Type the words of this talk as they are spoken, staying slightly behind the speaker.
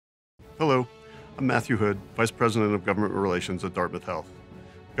Hello, I'm Matthew Hood, Vice President of Government Relations at Dartmouth Health.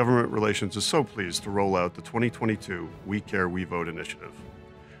 Government Relations is so pleased to roll out the 2022 We Care, We Vote initiative.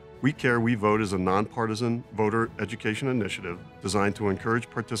 We Care, We Vote is a nonpartisan voter education initiative designed to encourage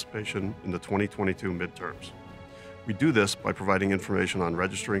participation in the 2022 midterms. We do this by providing information on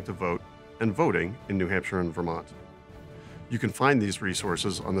registering to vote and voting in New Hampshire and Vermont. You can find these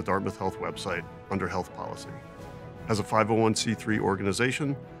resources on the Dartmouth Health website under Health Policy. As a 501c3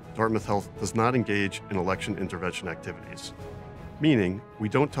 organization, Dartmouth Health does not engage in election intervention activities, meaning we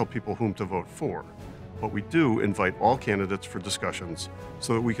don't tell people whom to vote for, but we do invite all candidates for discussions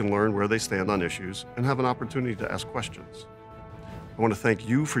so that we can learn where they stand on issues and have an opportunity to ask questions. I want to thank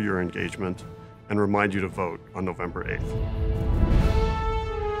you for your engagement and remind you to vote on November 8th.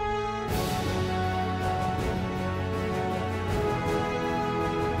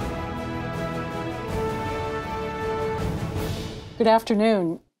 Good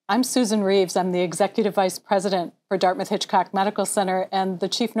afternoon. I'm Susan Reeves. I'm the Executive Vice President for Dartmouth Hitchcock Medical Center and the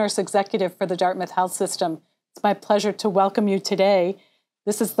Chief Nurse Executive for the Dartmouth Health System. It's my pleasure to welcome you today.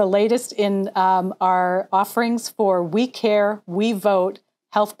 This is the latest in our offerings for We Care, We Vote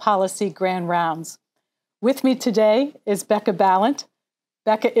Health Policy Grand Rounds. With me today is Becca Balint.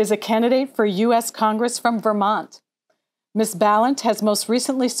 Becca is a candidate for U.S. Congress from Vermont. Ms. Balint has most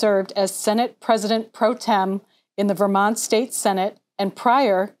recently served as Senate President Pro Tem in the Vermont State Senate, and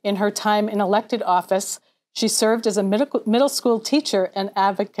prior, in her time in elected office, she served as a middle school teacher and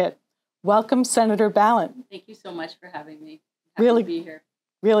advocate. Welcome, Senator Balint. Thank you so much for having me. Happy to be here.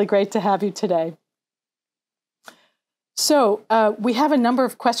 Really great to have you today. So we have a number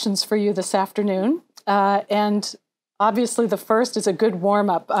of questions for you this afternoon, and obviously the first is a good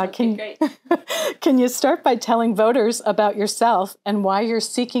warm-up. Great. Can you start by telling voters about yourself and why you're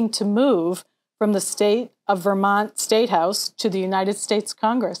seeking to move from the state of Vermont State House to the United States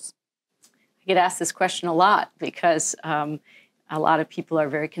Congress? I get asked this question a lot because a lot of people are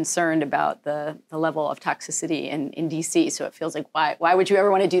very concerned about the level of toxicity in D.C., so it feels like, why would you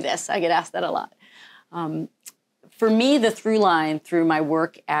ever want to do this? I get asked that a lot. For me, the through line through my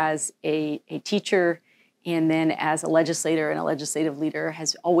work as a teacher and then as a legislator and a legislative leader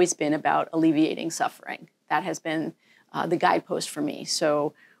has always been about alleviating suffering. That has been the guidepost for me.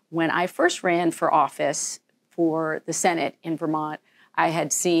 So when I first ran for office for the Senate in Vermont, I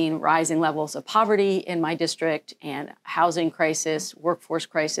had seen rising levels of poverty in my district and housing crisis, workforce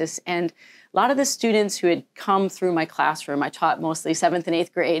crisis, and a lot of the students who had come through my classroom, I taught mostly 7th and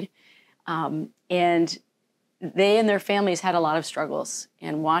 8th grade, and they and their families had a lot of struggles,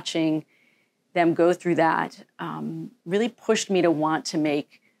 and watching them go through that really pushed me to want to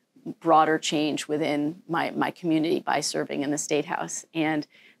make broader change within my community by serving in the State House. And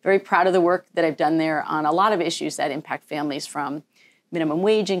very proud of the work that I've done there on a lot of issues that impact families, from minimum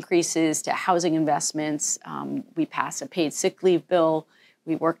wage increases to housing investments. We passed a paid sick leave bill.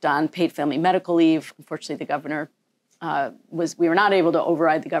 We worked on paid family medical leave. Unfortunately, the governor we were not able to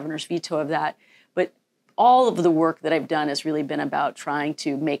override the governor's veto of that. But all of the work that I've done has really been about trying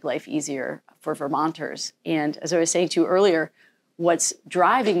to make life easier for Vermonters. And as I was saying to you earlier, what's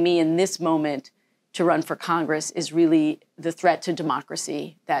driving me in this moment to run for Congress is really the threat to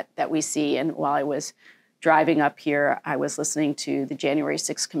democracy that we see. And while I was driving up here, I was listening to the January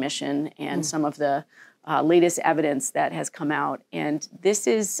 6th Commission and some of the latest evidence that has come out. And this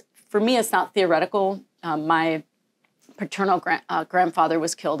is, for me, it's not theoretical. My paternal grandfather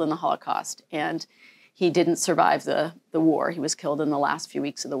was killed in the Holocaust, and he didn't survive the war. He was killed in the last few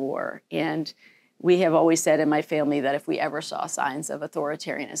weeks of the war. And we have always said in my family that if we ever saw signs of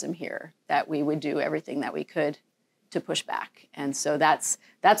authoritarianism here, that we would do everything that we could to push back. And so that's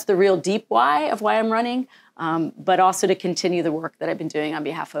the real deep why of why I'm running, but also to continue the work that I've been doing on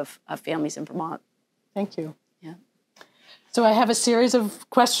behalf of families in Vermont. Thank you. Yeah. So I have a series of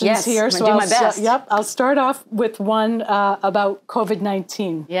questions here. I'm gonna do my best. I'll start off with one about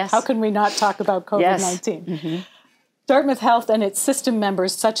COVID-19. Yes. How can we not talk about COVID-19? Yes. Mm-hmm. Dartmouth Health and its system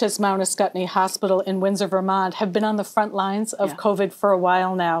members, such as Mount Ascutney Hospital in Windsor, Vermont, have been on the front lines of COVID for a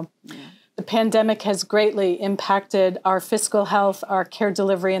while now. Yeah. The pandemic has greatly impacted our fiscal health, our care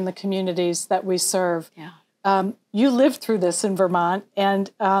delivery in the communities that we serve. Yeah. You lived through this in Vermont,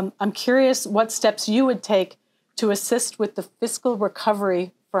 and I'm curious what steps you would take to assist with the fiscal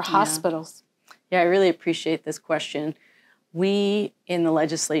recovery for hospitals. Yeah, I really appreciate this question. We in the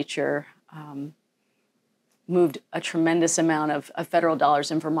legislature moved a tremendous amount of federal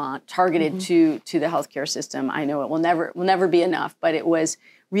dollars in Vermont targeted to the healthcare system. I know it will never be enough, but it was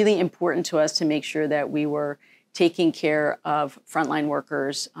really important to us to make sure that we were taking care of frontline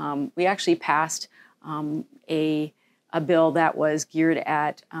workers. We actually passed a a bill that was geared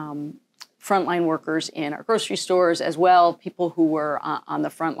at frontline workers in our grocery stores as well, people who were on the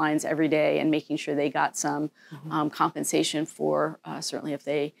front lines every day, and making sure they got some compensation for certainly if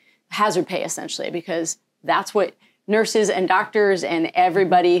they hazard pay, essentially, because that's what nurses and doctors and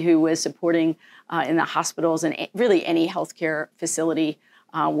everybody who was supporting in the hospitals and really any healthcare facility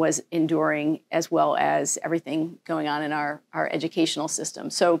was enduring, as well as everything going on in our educational system.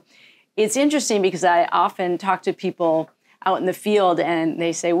 So it's interesting because I often talk to people out in the field and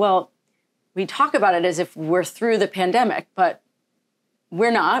they say, well, we talk about it as if we're through the pandemic, but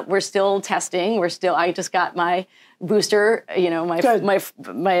we're not. We're still testing. I just got my booster,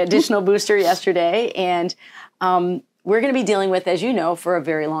 my additional booster yesterday. And we're going to be dealing with, as you know, for a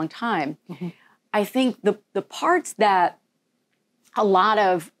very long time. I think the parts that a lot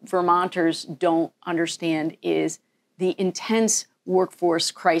of Vermonters don't understand is the intense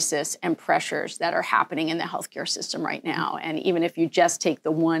workforce crisis and pressures that are happening in the healthcare system right now. And even if you just take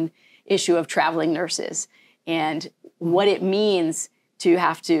the one issue of traveling nurses and what it means to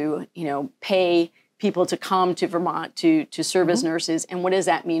have to, pay people to come to Vermont to serve as nurses, and what does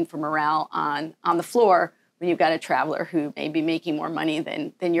that mean for morale on the floor when you've got a traveler who may be making more money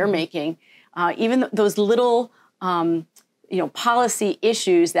than you're making. Even those little, policy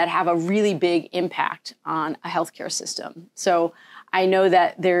issues that have a really big impact on a healthcare system. So I know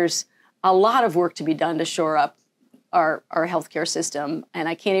that there's a lot of work to be done to shore up our healthcare system. And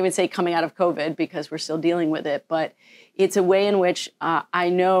I can't even say coming out of COVID because we're still dealing with it, but it's a way in which I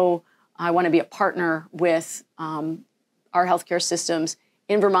know I want to be a partner with our healthcare systems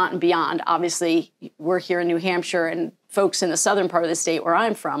in Vermont and beyond. Obviously, we're here in New Hampshire, and folks in the southern part of the state where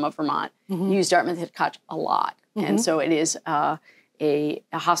I'm from, of Vermont, use Dartmouth Hitchcock a lot. And so it is a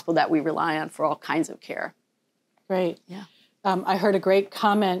hospital that we rely on for all kinds of care. Great. Yeah. I heard a great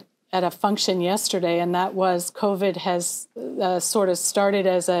comment at a function yesterday, and that was COVID has sort of started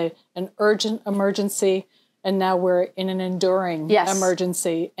as an urgent emergency, and now we're in an enduring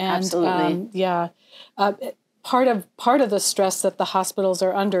emergency. And absolutely. Part of the stress that the hospitals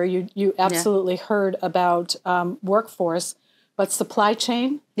are under, you absolutely heard about workforce, but supply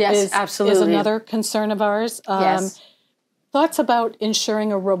chain is another concern of ours. Thoughts about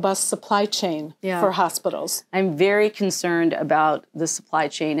ensuring a robust supply chain for hospitals? I'm very concerned about the supply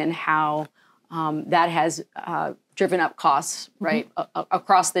chain and how that has driven up costs, right,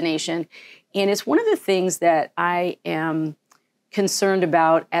 across the nation. And it's one of the things that I am concerned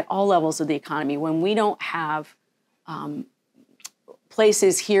about at all levels of the economy. When we don't have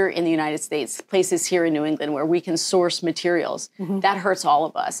places here in the United States, places here in New England where we can source materials, that hurts all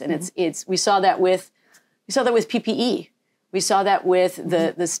of us. And we saw that with PPE. We saw that with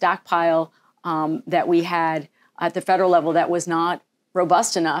the stockpile that we had at the federal level that was not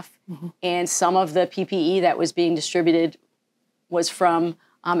robust enough. And some of the PPE that was being distributed was from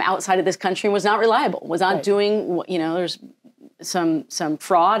outside of this country and was not reliable, was not doing, there's some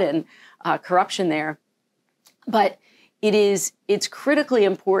fraud and corruption there. But it's critically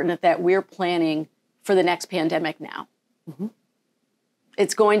important that we're planning for the next pandemic now.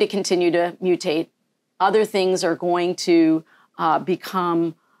 It's going to continue to mutate. Other things are going to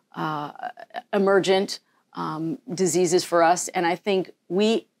become emergent diseases for us. And I think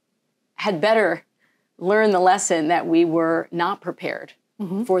we had better learn the lesson that we were not prepared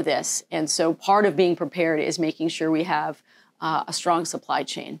for this. And so part of being prepared is making sure we have a strong supply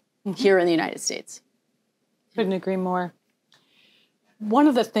chain here in the United States. Couldn't agree more. One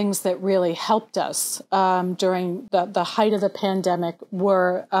of the things that really helped us during the height of the pandemic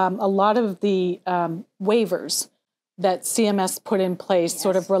were a lot of the waivers that CMS put in place,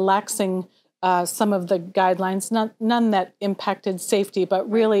 sort of relaxing some of the guidelines, none that impacted safety, but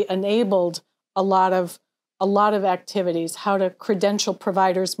really enabled a lot of activities, how to credential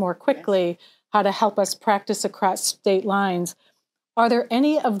providers more quickly, how to help us practice across state lines. Are there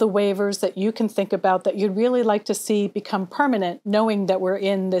any of the waivers that you can think about that you'd really like to see become permanent, knowing that we're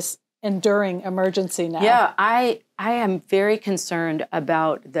in this enduring emergency now? Yeah, I am very concerned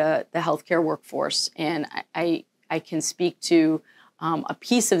about the healthcare workforce, and I can speak to a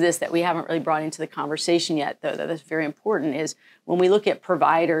piece of this that we haven't really brought into the conversation yet, though that's very important, is when we look at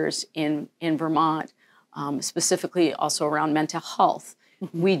providers in Vermont, specifically also around mental health,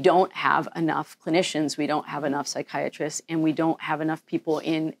 we don't have enough clinicians, we don't have enough psychiatrists, and we don't have enough people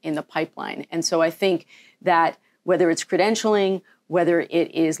in the pipeline. And so I think that whether it's credentialing, whether it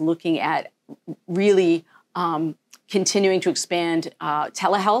is looking at really continuing to expand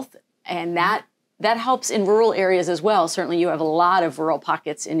telehealth, and that helps in rural areas as well. Certainly you have a lot of rural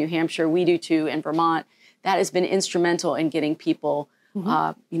pockets in New Hampshire. We do too in Vermont. That has been instrumental in getting people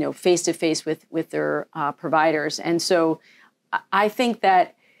face to face with their providers. And so I think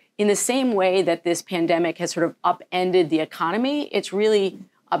that in the same way that this pandemic has sort of upended the economy, it's really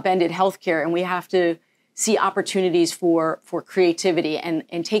upended healthcare, and we have to see opportunities for creativity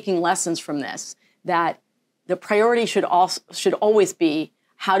and taking lessons from this, that the priority should always be,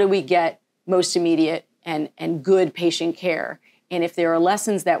 how do we get most immediate and good patient care? And if there are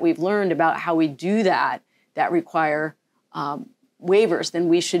lessons that we've learned about how we do that require waivers, then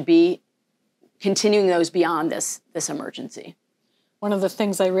we should be continuing those beyond this emergency. One of the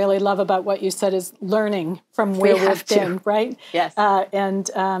things I really love about what you said is learning from where we've been, right? Yes.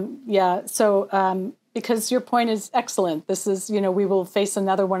 Because your point is excellent. This is, we will face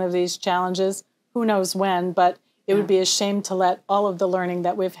another one of these challenges. Who knows when, but it would be a shame to let all of the learning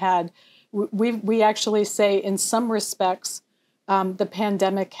that we've had. We actually say in some respects, the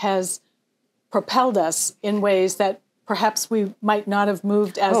pandemic has propelled us in ways that perhaps we might not have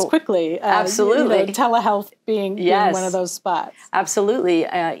moved as quickly. Absolutely. Telehealth being one of those spots. Absolutely.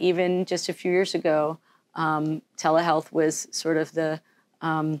 Even just a few years ago, telehealth was sort of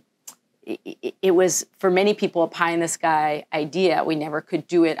it was for many people a pie in the sky idea. We never could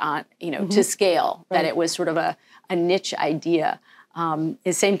do it on, to scale, that it was sort of a niche idea.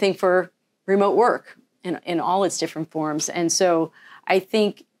 The same thing for remote work in all its different forms. And so I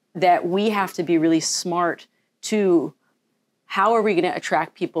think that we have to be really smart to how are we going to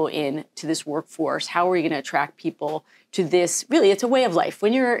attract people in to this workforce? How are we going to attract people to this? Really, it's a way of life.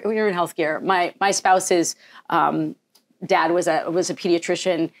 When you're in healthcare, my spouse's dad was a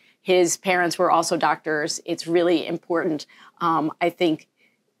pediatrician. His parents were also doctors. It's really important. I think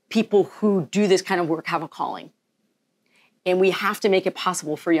people who do this kind of work have a calling. And we have to make it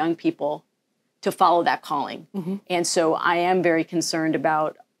possible for young people to follow that calling. Mm-hmm. And so I am very concerned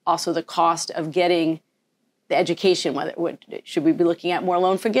about also the cost of getting the education, should we be looking at more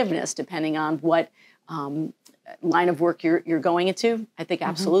loan forgiveness, depending on what line of work you're going into? I think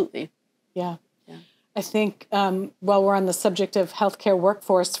absolutely. Yeah. I think while we're on the subject of healthcare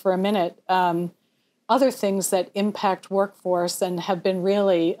workforce for a minute, other things that impact workforce and have been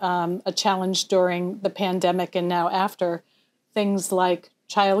really a challenge during the pandemic and now after, things like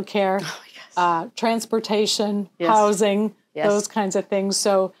childcare, transportation, housing, those kinds of things.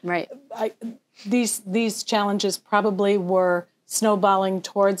 So these challenges probably were snowballing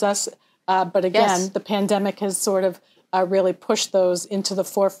towards us. But again, the pandemic has sort of really pushed those into the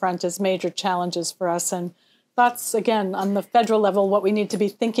forefront as major challenges for us. And thoughts, again, on the federal level, what we need to be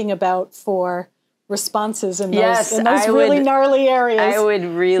thinking about for responses in those really gnarly areas. I would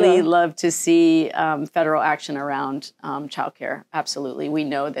really love to see federal action around childcare. Absolutely. We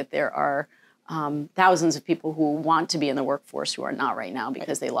know that there are thousands of people who want to be in the workforce who are not right now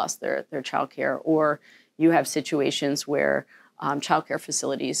because they lost their childcare, or you have situations where childcare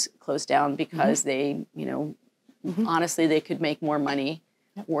facilities close down because they, honestly, they could make more money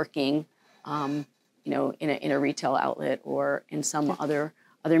working, in a retail outlet or in some other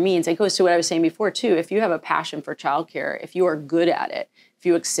means. It goes to what I was saying before too. If you have a passion for childcare, if you are good at it, if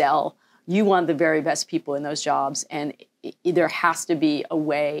you excel, you want the very best people in those jobs, and there has to be a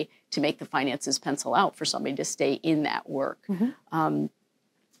way to make the finances pencil out for somebody to stay in that work. Mm-hmm.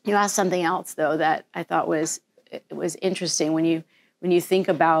 You asked something else though that I thought was interesting when you think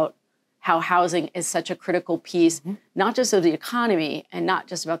about how housing is such a critical piece, not just of the economy and not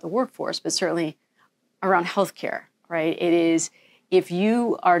just about the workforce, but certainly around healthcare, right? It is, if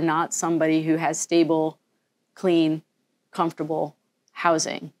you are not somebody who has stable, clean, comfortable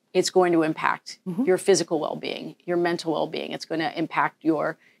housing, it's going to impact your physical well-being, your mental well-being. It's going to impact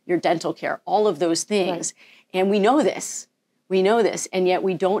your dental care, all of those things. Right. And we know this, and yet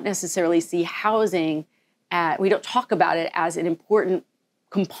we don't necessarily see housing we don't talk about it as an important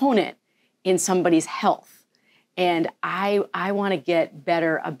component in somebody's health. And I want to get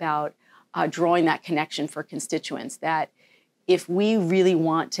better about drawing that connection for constituents, that if we really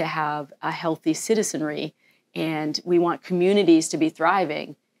want to have a healthy citizenry and we want communities to be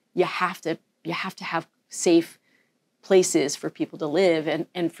thriving, you have to have safe places for people to live.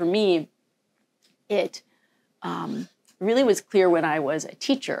 And for me, it really was clear when I was a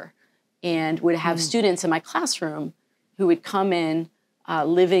teacher and would have students in my classroom who would come in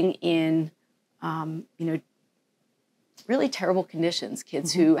living in, really terrible conditions.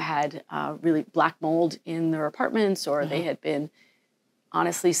 Kids who had really black mold in their apartments, or they had been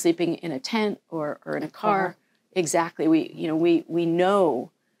honestly sleeping in a tent or in a car. Exactly. We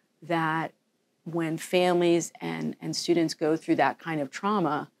know that when families and students go through that kind of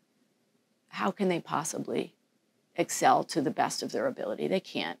trauma, how can they possibly excel to the best of their ability? They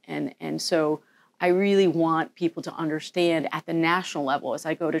can't. And so I really want people to understand at the national level as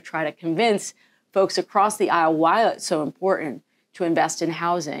I go to try to convince folks across the aisle why it's so important to invest in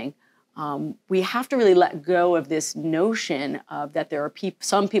housing. We have to really let go of this notion of that there are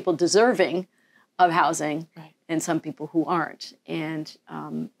some people deserving of housing and some people who aren't. And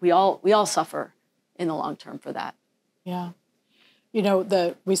we all suffer in the long term for that. Yeah. You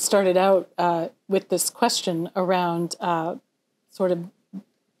know, we started out with this question around sort of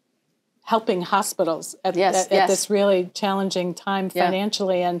helping hospitals at this really challenging time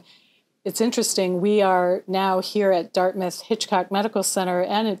financially. And it's interesting, we are now here at Dartmouth Hitchcock Medical Center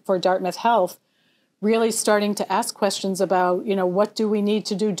and for Dartmouth Health really starting to ask questions about, you know, what do we need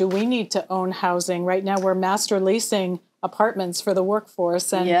to do? Do we need to own housing? Right now we're master leasing apartments for the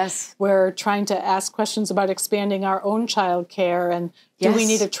workforce, and we're trying to ask questions about expanding our own child care, and do we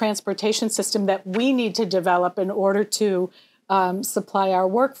need a transportation system that we need to develop in order to supply our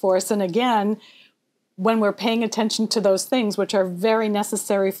workforce? And again, when we're paying attention to those things, which are very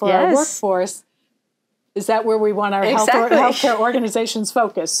necessary for our workforce, is that where we want our healthcare organizations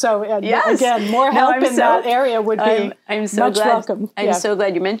focused? So again, more help in that area would be much welcome. I'm so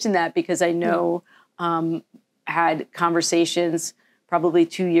glad you mentioned that, because I know had conversations probably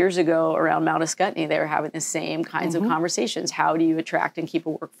 2 years ago around Mount Escutney. They were having the same kinds of conversations. How do you attract and keep a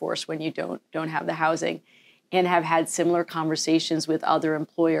workforce when you don't have the housing? And have had similar conversations with other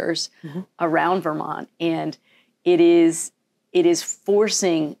employers around Vermont. And it is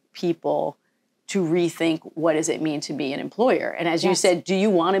forcing people to rethink, what does it mean to be an employer? And as you said, do you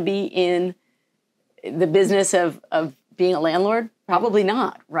want to be in the business of being a landlord? Probably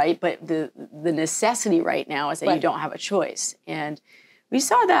not, right? But the necessity right now is that you don't have a choice. And we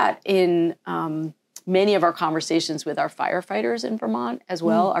saw that in many of our conversations with our firefighters in Vermont as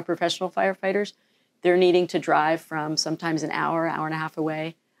well, our professional firefighters. They're needing to drive from sometimes an hour and a half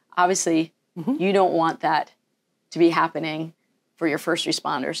away. Obviously, you don't want that to be happening for your first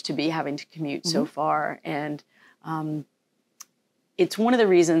responders, to be having to commute so far. And it's one of the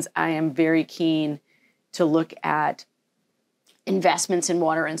reasons I am very keen to look at investments in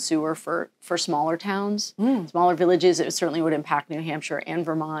water and sewer for smaller towns, smaller villages. It certainly would impact New Hampshire and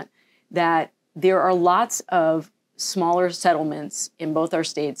Vermont, that there are lots of smaller settlements in both our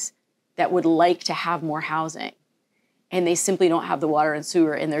states that would like to have more housing, and they simply don't have the water and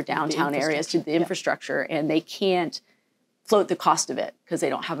sewer in their downtown areas, to the infrastructure, and they can't float the cost of it because they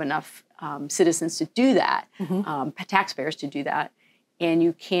don't have enough citizens to do that, taxpayers to do that. And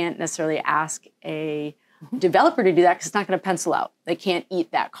you can't necessarily ask a developer to do that because it's not going to pencil out. They can't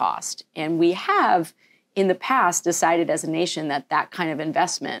eat that cost. And we have, in the past, decided as a nation that that kind of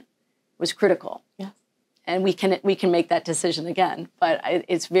investment was critical. And we can make that decision again. But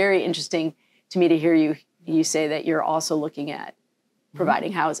it's very interesting to me to hear you say that you're also looking at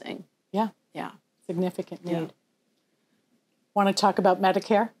providing housing. Yeah. Significant need. Want to talk about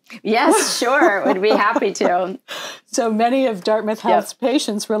Medicare? Yes, sure. Would be happy to. So many of Dartmouth Health's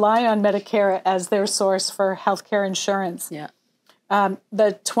patients rely on Medicare as their source for healthcare insurance.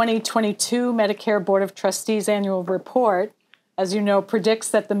 The 2022 Medicare Board of Trustees annual report, as you know, predicts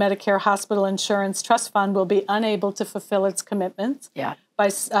that the Medicare Hospital Insurance Trust Fund will be unable to fulfill its commitments by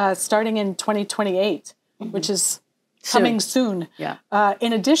starting in 2028, which is coming soon.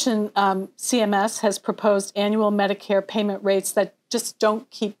 In addition, CMS has proposed annual Medicare payment rates that just don't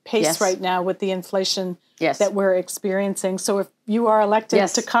keep pace right now with the inflation that we're experiencing. So if you are elected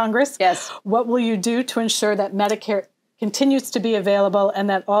to Congress, what will you do to ensure that Medicare continues to be available and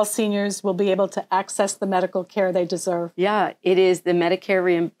that all seniors will be able to access the medical care they deserve? It is. The Medicare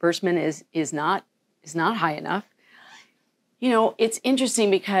reimbursement is not high enough. You know, it's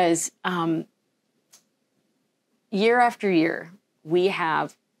interesting because year after year, we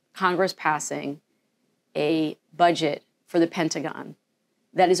have Congress passing a budget for the Pentagon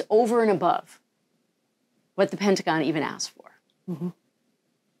that is over and above what the Pentagon even asked for.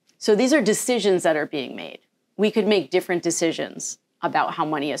 So these are decisions that are being made. We could make different decisions about how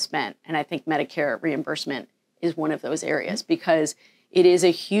money is spent. And I think Medicare reimbursement is one of those areas because it is a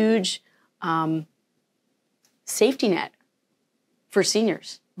huge safety net for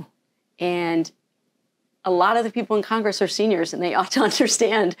seniors. And a lot of the people in Congress are seniors, and they ought to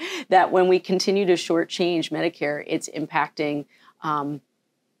understand that when we continue to shortchange Medicare, it's impacting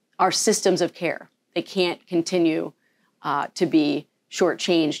our systems of care. They can't continue to be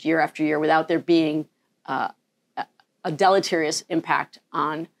shortchanged year after year without there being a deleterious impact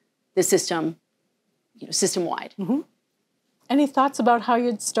on the system, system-wide. Any thoughts about how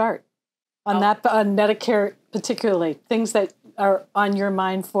you'd start on that, on Medicare particularly? Things that are on your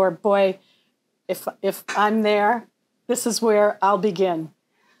mind for, boy, if I'm there, this is where I'll begin.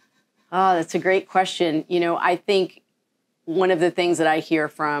 Oh, that's a great question. I think one of the things that I hear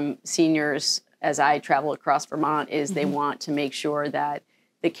from seniors as I travel across Vermont is they want to make sure that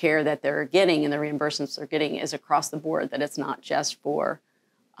the care that they're getting and the reimbursements they're getting is across the board, that it's not just for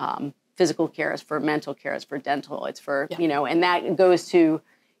physical care, it's for mental care, it's for dental, it's for, and that goes to,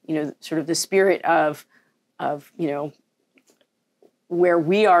 sort of the spirit of where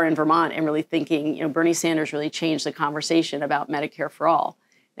we are in Vermont and really thinking, Bernie Sanders really changed the conversation about Medicare for all.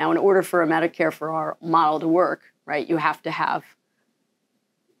 Now, in order for a Medicare for all model to work, right, you have to have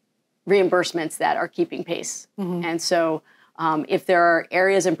reimbursements that are keeping pace. And so if there are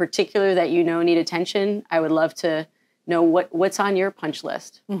areas in particular that need attention, I would love to know what's on your punch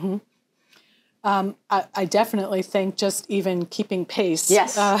list. I definitely think just even keeping pace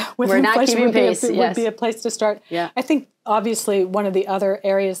with we're not inflation keeping pace. would be a place to start. Yeah. I think obviously one of the other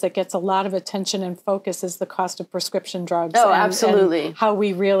areas that gets a lot of attention and focus is the cost of prescription drugs. Oh, absolutely. And how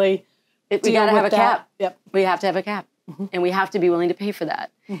we really we got to have a cap. Yep. We have to have a cap. And we have to be willing to pay for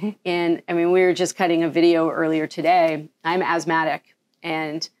that. And I mean, we were just cutting a video earlier today. I'm asthmatic,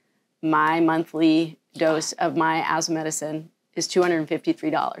 and my monthly dose of my asthma medicine is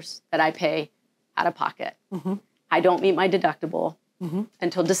 $253 that I pay out of pocket. I don't meet my deductible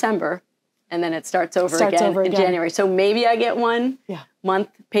until December, and then it starts over again in January. So maybe I get one month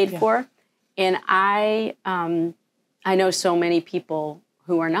paid for. And I know so many people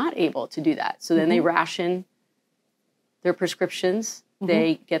who are not able to do that. So then they ration their prescriptions.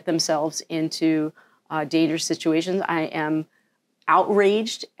 They get themselves into dangerous situations. I am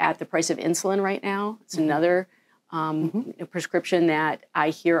outraged at the price of insulin right now. It's another prescription that I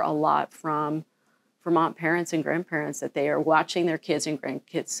hear a lot from Vermont parents and grandparents, that they are watching their kids and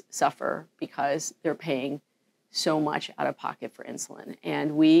grandkids suffer because they're paying so much out of pocket for insulin.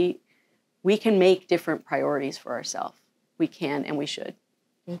 And we can make different priorities for ourselves. We can and we should.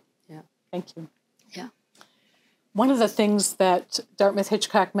 Yeah. Thank you. Yeah. One of the things that Dartmouth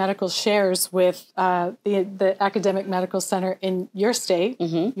Hitchcock Medical shares with the Academic Medical Center in your state,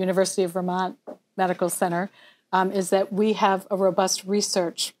 University of Vermont Medical Center, is that we have a robust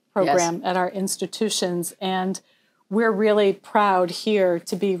research program at our institutions. And we're really proud here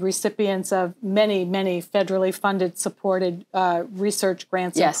to be recipients of many, many federally funded, supported research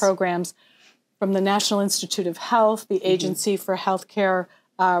grants and programs from the National Institute of Health, the Agency for Healthcare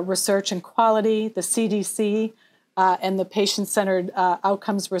Research and Quality, the CDC, and the Patient-Centered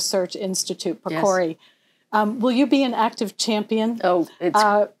Outcomes Research Institute, PCORI. Will you be an active champion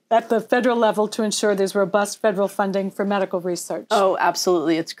at the federal level to ensure there's robust federal funding for medical research? Oh,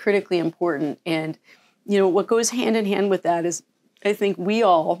 absolutely. It's critically important. And, what goes hand in hand with that is, I think we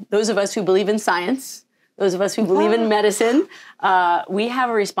all, those of us who believe in science, those of us who believe in medicine, we have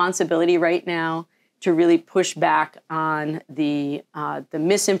a responsibility right now to really push back on the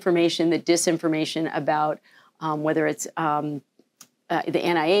misinformation, the disinformation about whether it's the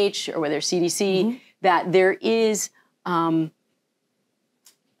NIH or whether CDC, that there is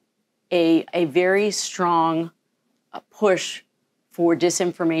a very strong push for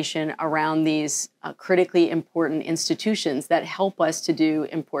disinformation around these critically important institutions that help us to do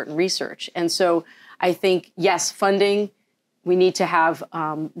important research. And so I think, yes, funding, we need to have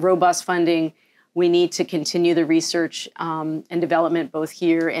robust funding. We need to continue the research and development both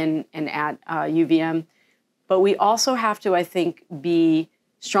here and at UVM. But we also have to, I think, be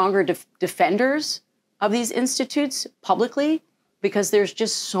stronger defenders of these institutes publicly, because there's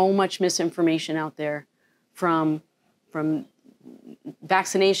just so much misinformation out there, from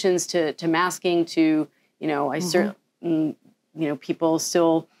vaccinations to masking to, people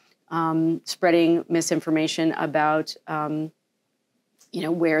still spreading misinformation about,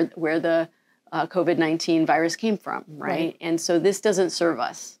 where the COVID-19 virus came from, right? And so this doesn't serve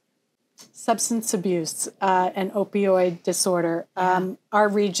us. Substance abuse and opioid disorder. Our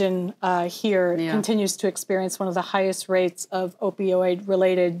region here continues to experience one of the highest rates of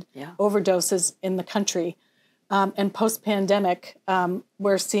opioid-related overdoses in the country. And post-pandemic,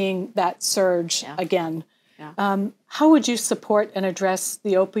 we're seeing that surge again. How would you support and address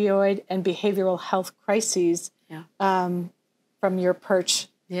the opioid and behavioral health crises from your perch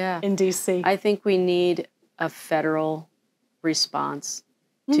in D.C.? I think we need a federal response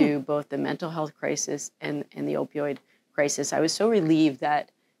to both the mental health crisis and the opioid crisis. I was so relieved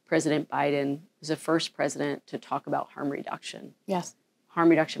that President Biden was the first president to talk about harm reduction. Yes. Harm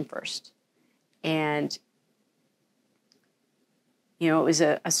reduction first. And, it was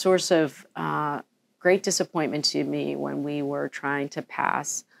a source of great disappointment to me when we were trying to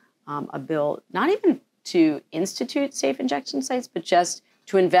pass a bill, not even to institute safe injection sites, but just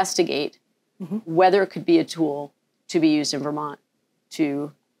to investigate whether it could be a tool to be used in Vermont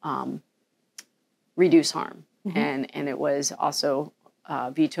to reduce harm. And it was also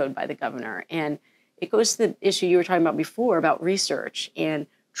vetoed by the governor. And it goes to the issue you were talking about before about research and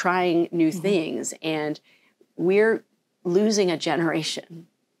trying new things. And we're losing a generation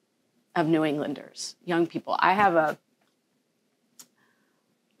of New Englanders, young people. I have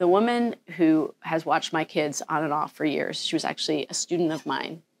the woman who has watched my kids on and off for years, she was actually a student of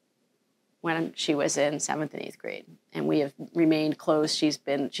mine when she was in 7th and 8th grade. And we have remained close. She's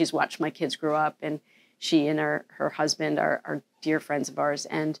watched my kids grow up, and she and her husband are dear friends of ours.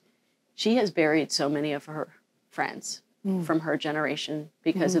 And she has buried so many of her friends from her generation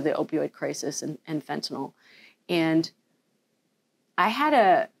because of the opioid crisis and fentanyl. And I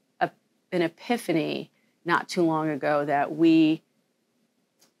had an epiphany not too long ago that we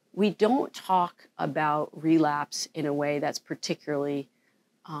don't talk about relapse in a way that's particularly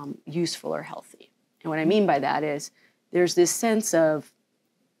useful or healthy. And what I mean by that is there's this sense of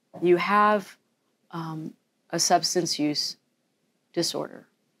you have a substance use disorder.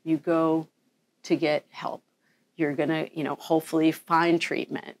 You go to get help. You're going to, hopefully find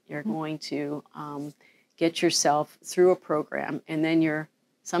treatment. You're going to get yourself through a program, and then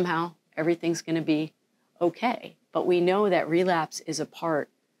somehow everything's going to be okay. But we know that relapse is a part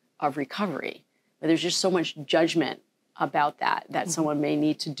of recovery. But there's just so much judgment about that someone may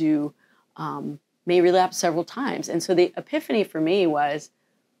need to do, may relapse several times. And so the epiphany for me was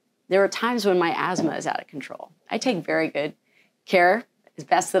there are times when my asthma is out of control. I take very good care as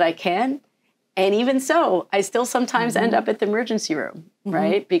best that I can. And even so, I still sometimes end up at the emergency room,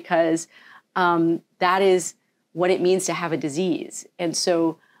 right? Because that is what it means to have a disease. And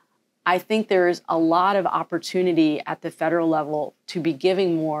so I think there's a lot of opportunity at the federal level to be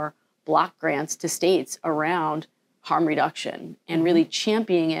giving more block grants to states around harm reduction and really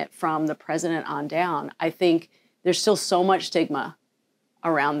championing it from the president on down. I think there's still so much stigma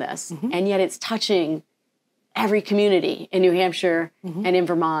around this, and yet it's touching every community in New Hampshire and in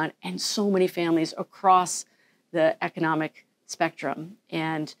Vermont, and so many families across the economic spectrum.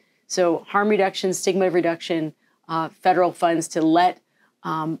 And so harm reduction, stigma reduction, federal funds to let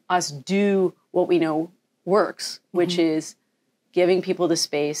us do what we know works, which is giving people the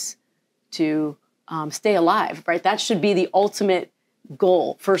space to stay alive, right? That should be the ultimate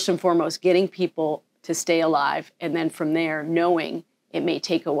goal, first and foremost, getting people to stay alive. And then from there, knowing it may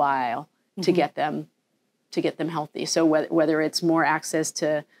take a while to get them healthy. So whether it's more access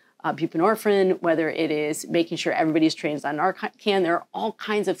to buprenorphine, whether it is making sure everybody's trained on Narcan, there are all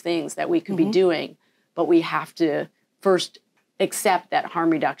kinds of things that we could be doing, but we have to first accept that harm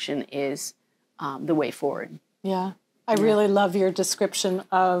reduction is the way forward. Yeah. I really love your description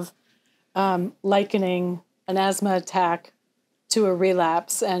of likening an asthma attack to a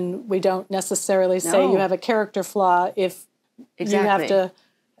relapse. And we don't necessarily say you have a character flaw if you have to,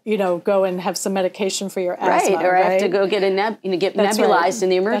 go and have some medication for your asthma. Right, or I have to go get get nebulized in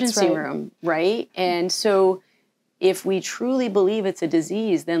the emergency room, right? And so if we truly believe it's a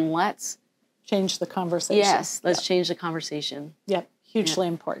disease, then let's change the conversation. Yes, let's change the conversation. Yep, hugely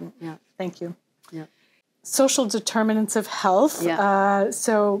important. Yeah. Thank you. Yeah. Social determinants of health. Yeah.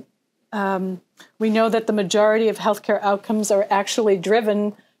 We know that the majority of healthcare outcomes are actually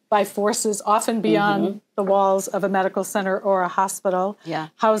driven by forces often beyond the walls of a medical center or a hospital. Yeah.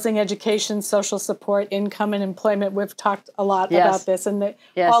 Housing, education, social support, income, and employment. We've talked a lot about this, and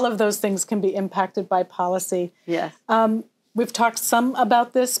all of those things can be impacted by policy. Yes. We've talked some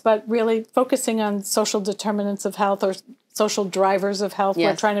about this, but really focusing on social determinants of health or social drivers of health.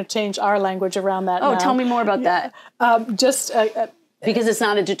 We're trying to change our language around that now. Tell me more about that. Because it's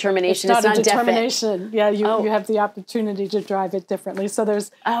not a determination. It's not a determination. Yeah, you have the opportunity to drive it differently. So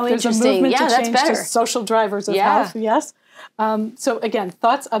there's a movement to change to social drivers of health. Yes. So again,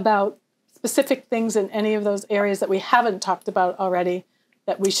 thoughts about specific things in any of those areas that we haven't talked about already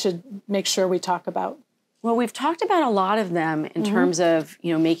that we should make sure we talk about. Well, we've talked about a lot of them in terms of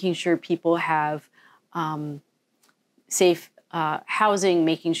making sure people have safe housing,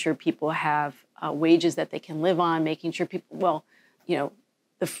 making sure people have wages that they can live on, making sure people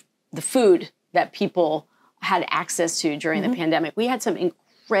the food that people had access to during the pandemic. We had some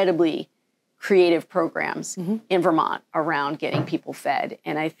incredibly creative programs in Vermont around getting people fed.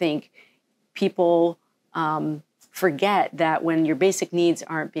 And I think people forget that when your basic needs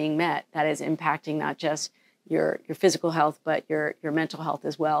aren't being met, that is impacting not just your physical health, but your mental health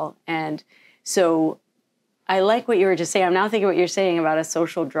as well. And so I like what you were just saying. I'm now thinking what you're saying about a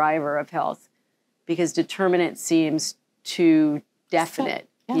social driver of health, because determinant seems too definite.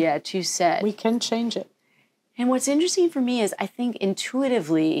 Too set. We can change it. And what's interesting for me is I think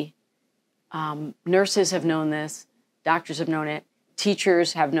intuitively, nurses have known this, doctors have known it,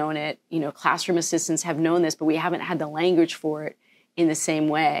 teachers have known it, classroom assistants have known this, but we haven't had the language for it in the same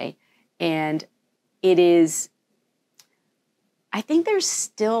way. And it is, I think there's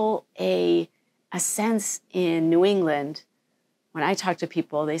still a sense in New England, when I talk to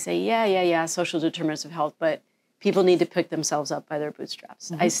people, they say, yeah, social determinants of health, but people need to pick themselves up by their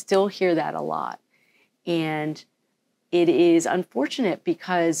bootstraps. I still hear that a lot. And it is unfortunate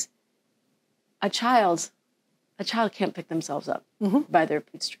because a child can't pick themselves up by their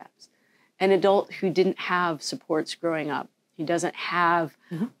bootstraps. An adult who didn't have supports growing up, who doesn't have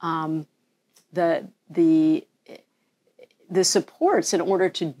the supports in order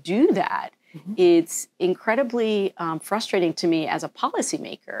to do that, it's incredibly frustrating to me as a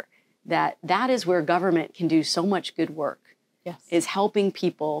policymaker that is where government can do so much good work, is helping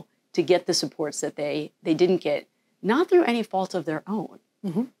people to get the supports that they didn't get, not through any fault of their own,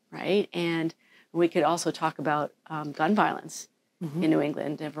 right? And we could also talk about gun violence in New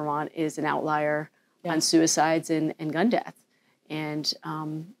England. And Vermont is an outlier on suicides and gun death and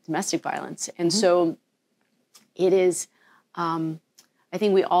domestic violence. And so it is, I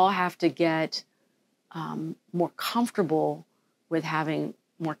think we all have to get more comfortable with having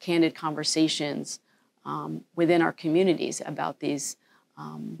more candid conversations within our communities about these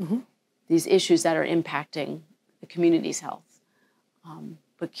issues that are impacting the community's health.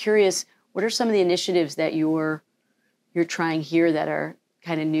 But curious, what are some of the initiatives that you're trying here that are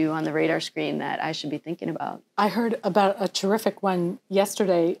kind of new on the radar screen that I should be thinking about? I heard about a terrific one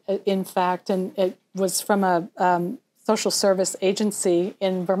yesterday, in fact, and it was from a social service agency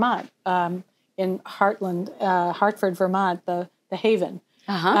in Vermont, in Hartford, Vermont, the Haven.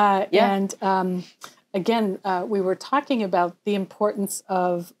 And again, we were talking about the importance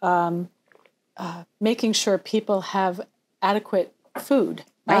of making sure people have adequate food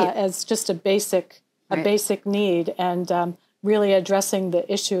as just a basic need, and really addressing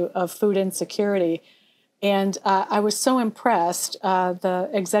the issue of food insecurity. And I was so impressed. The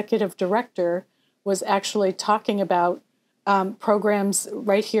executive director was actually talking about programs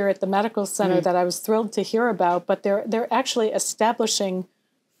right here at the medical center that I was thrilled to hear about. But they're actually establishing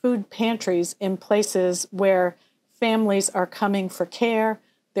food pantries in places where families are coming for care.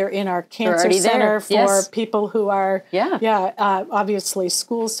 They're in our cancer center for people who are, obviously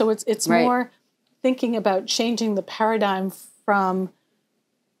schools. So it's more thinking about changing the paradigm from,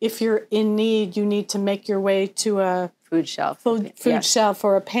 if you're in need, you need to make your way to a food shelf shelf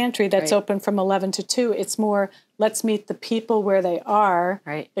or a pantry that's open from 11 to 2. It's more, let's meet the people where they are,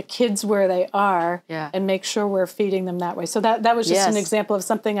 the kids where they are, and make sure we're feeding them that way. So that was just an example of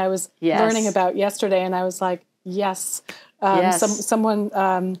something I was learning about yesterday, and I was like,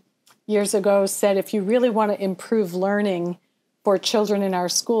 someone years ago said, if you really want to improve learning for children in our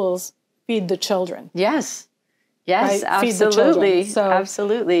schools, feed the children. Yes, right? Absolutely. So,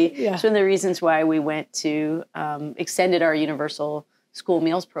 absolutely. It's one of the reasons why we went to extended our universal school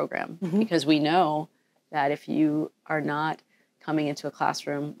meals program, because we know that if you are not coming into a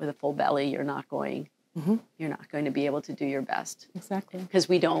classroom with a full belly, you're not going to be able to do your best. Exactly. Because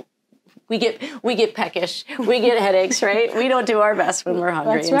we get peckish, we get headaches, right? We don't do our best when we're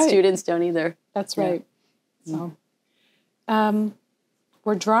hungry, and students don't either. That's right. So,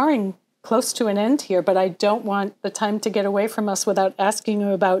 we're drawing close to an end here, but I don't want the time to get away from us without asking you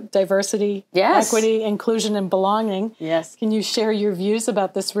about diversity, equity, inclusion, and belonging. Yes. Can you share your views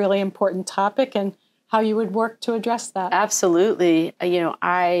about this really important topic and how you would work to address that? Absolutely.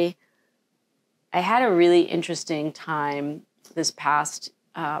 I had a really interesting time this past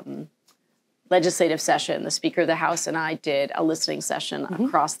legislative session. The Speaker of the House and I did a listening session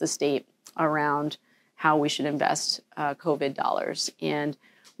across the state around how we should invest COVID dollars. And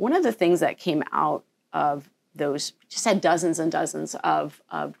one of the things that came out of those, just had dozens and dozens of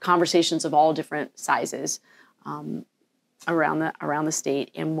conversations of all different sizes around the state.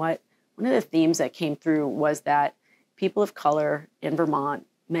 And one of the themes that came through was that people of color in Vermont,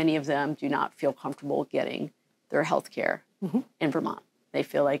 many of them do not feel comfortable getting their health care in Vermont. They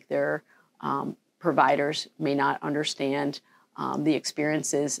feel like their providers may not understand the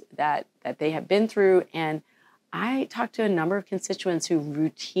experiences that they have been through. And I talked to a number of constituents who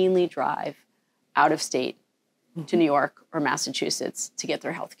routinely drive out of state to New York or Massachusetts to get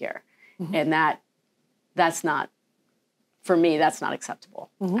their health care. And that's not, for me, that's not acceptable.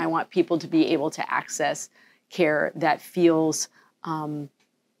 I want people to be able to access care that feels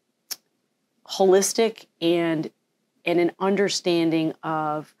holistic and an understanding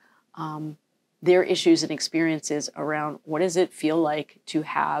of their issues and experiences around what does it feel like to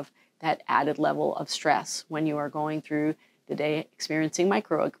have that added level of stress when you are going through the day experiencing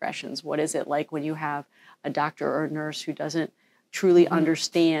microaggressions. What is it like when you have a doctor or a nurse who doesn't truly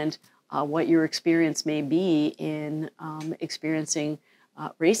understand what your experience may be in experiencing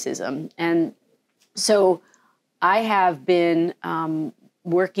racism. And so I have been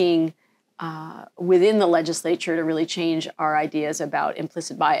working within the legislature to really change our ideas about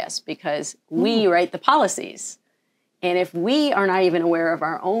implicit bias, because we write the policies. And if we are not even aware of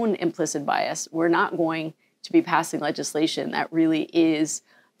our own implicit bias, we're not going to be passing legislation that really is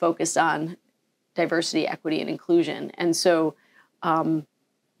focused on diversity, equity, and inclusion. And so,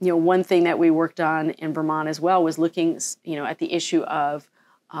 one thing that we worked on in Vermont as well was looking, at the issue of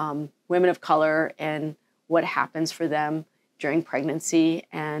women of color and what happens for them during pregnancy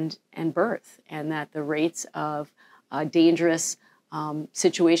and birth, and that the rates of dangerous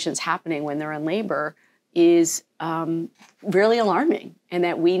situations happening when they're in labor is really alarming, and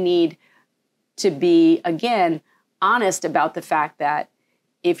that we need to be, again, honest about the fact that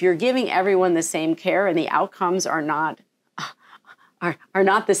if you're giving everyone the same care and the outcomes are not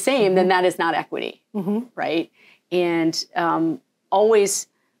the same, then that is not equity, right? And always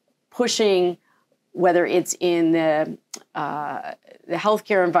pushing, whether it's in the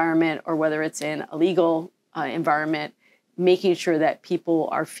healthcare environment or whether it's in a legal environment, making sure that people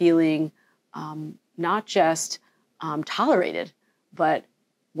are feeling not just tolerated, but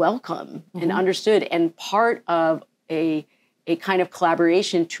welcome and understood, and part of a kind of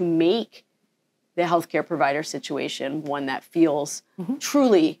collaboration to make the healthcare provider situation one that feels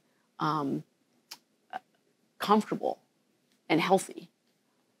truly comfortable and healthy.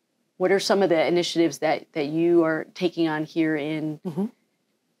 What are some of the initiatives that you are taking on here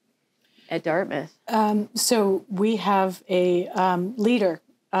at Dartmouth? So we have a leader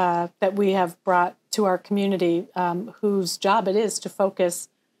that we have brought to our community whose job it is to focus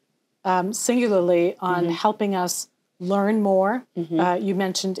singularly on helping us learn more. You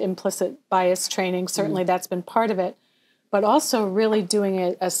mentioned implicit bias training. Certainly that's been part of it. But also really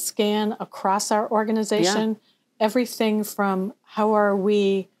doing a scan across our organization. Everything from how are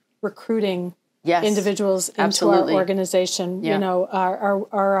we recruiting individuals into our organization. Are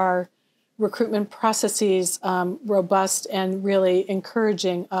our recruitment processes robust and really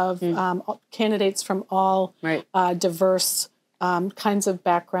encouraging of candidates from all diverse kinds of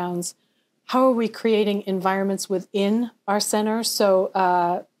backgrounds? How are we creating environments within our center?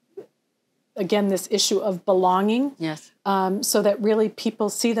 So again, this issue of belonging, so that really people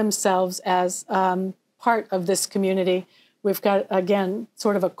see themselves as part of this community. We've got, again,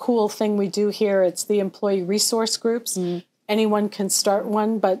 sort of a cool thing we do here. It's the employee resource groups. Anyone can start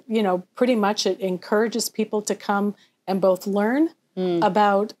one, but, pretty much it encourages people to come and both learn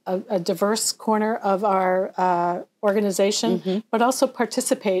about a diverse corner of our organization, but also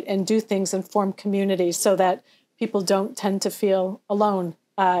participate and do things and form communities so that people don't tend to feel alone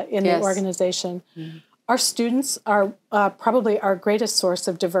in the organization. Our students are probably our greatest source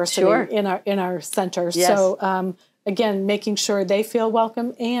of diversity in our center. So again, making sure they feel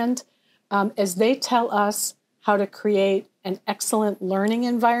welcome, and as they tell us how to create an excellent learning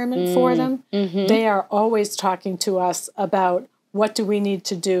environment for them, they are always talking to us about what do we need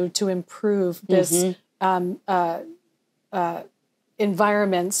to do to improve this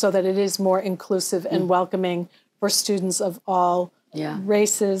environment so that it is more inclusive and welcoming for students of all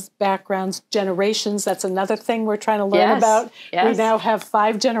races, backgrounds, generations. That's another thing we're trying to learn about. We now have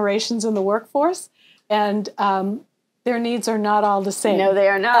 5 generations in the workforce, and their needs are not all the same. No, they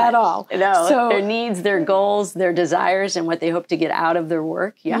are not. At all. No, so, their needs, their goals, their desires, and what they hope to get out of their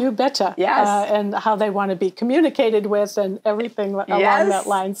work. You betcha. And how they want to be communicated with and everything along that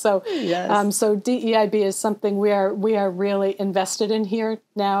line. So, so DEIB is something we are really invested in here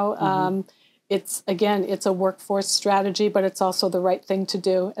now. It's a workforce strategy, but it's also the right thing to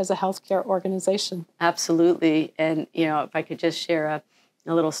do as a healthcare organization. Absolutely. And, if I could just share a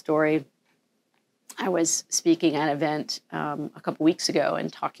little story. I was speaking at an event a couple weeks ago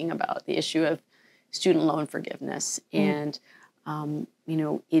and talking about the issue of student loan forgiveness. And,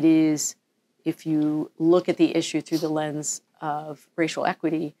 it is, if you look at the issue through the lens of racial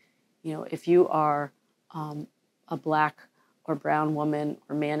equity, if you are a Black or brown woman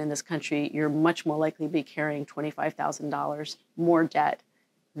or man in this country, you're much more likely to be carrying $25,000 more debt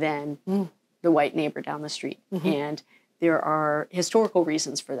than the white neighbor down the street. And there are historical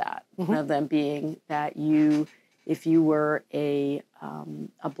reasons for that. One of them being that if you were a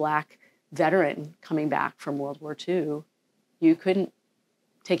Black veteran coming back from World War II, you couldn't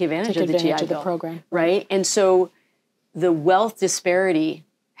take advantage of the GI Bill program, right? And so the wealth disparity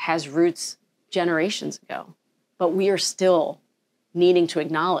has roots generations ago, but we are still needing to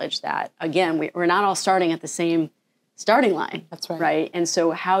acknowledge that. Again, we're not all starting at the same starting line. That's right. Right? And so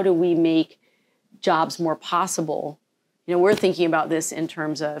how do we make jobs more possible? we're thinking about this in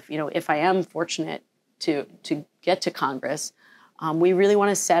terms of, if I am fortunate to get to Congress, we really want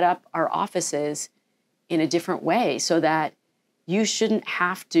to set up our offices in a different way so that you shouldn't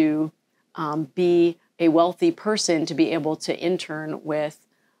have to be a wealthy person to be able to intern with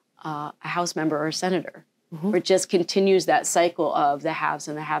a House member or a senator. Mm-hmm. It just continues that cycle of the haves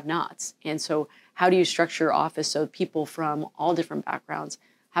and the have-nots. And so how do you structure your office so people from all different backgrounds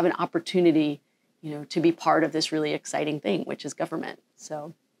have an opportunity, to be part of this really exciting thing, which is government.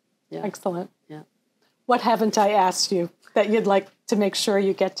 So, yeah. Excellent. Yeah. What haven't I asked you that you'd like to make sure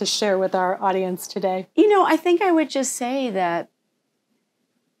you get to share with our audience today? I think I would just say that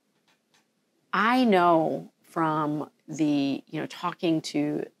I know from the, talking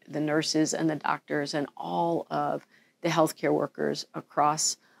to the nurses and the doctors and all of the healthcare workers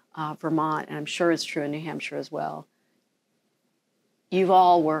across Vermont, and I'm sure it's true in New Hampshire as well, you've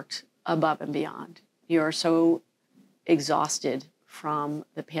all worked above and beyond. You're so exhausted from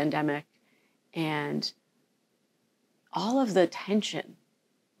the pandemic and all of the tension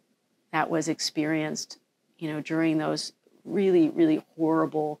that was experienced, during those really, really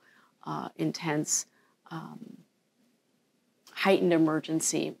horrible, intense, heightened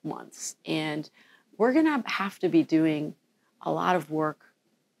emergency months. And we're going to have to be doing a lot of work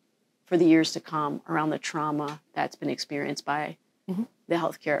for the years to come around the trauma that's been experienced by mm-hmm. the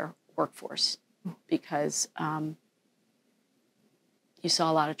healthcare workforce, because you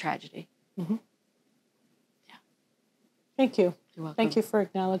saw a lot of tragedy. Mm-hmm. Yeah. Thank you. You're welcome. Thank you for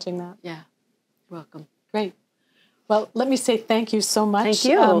acknowledging that. Yeah. You're welcome. Great. Well, let me say thank you so much thank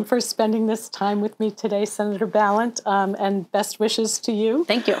you. For spending this time with me today, Senator Balint, and best wishes to you.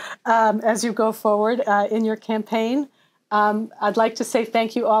 Thank you. As you go forward in your campaign. I'd like to say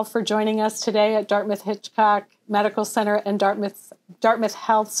thank you all for joining us today at Dartmouth Hitchcock Medical Center and Dartmouth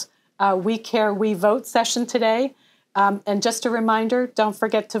Health's We Care, We Vote session today. And just a reminder, don't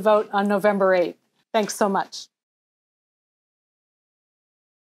forget to vote on November 8th. Thanks so much.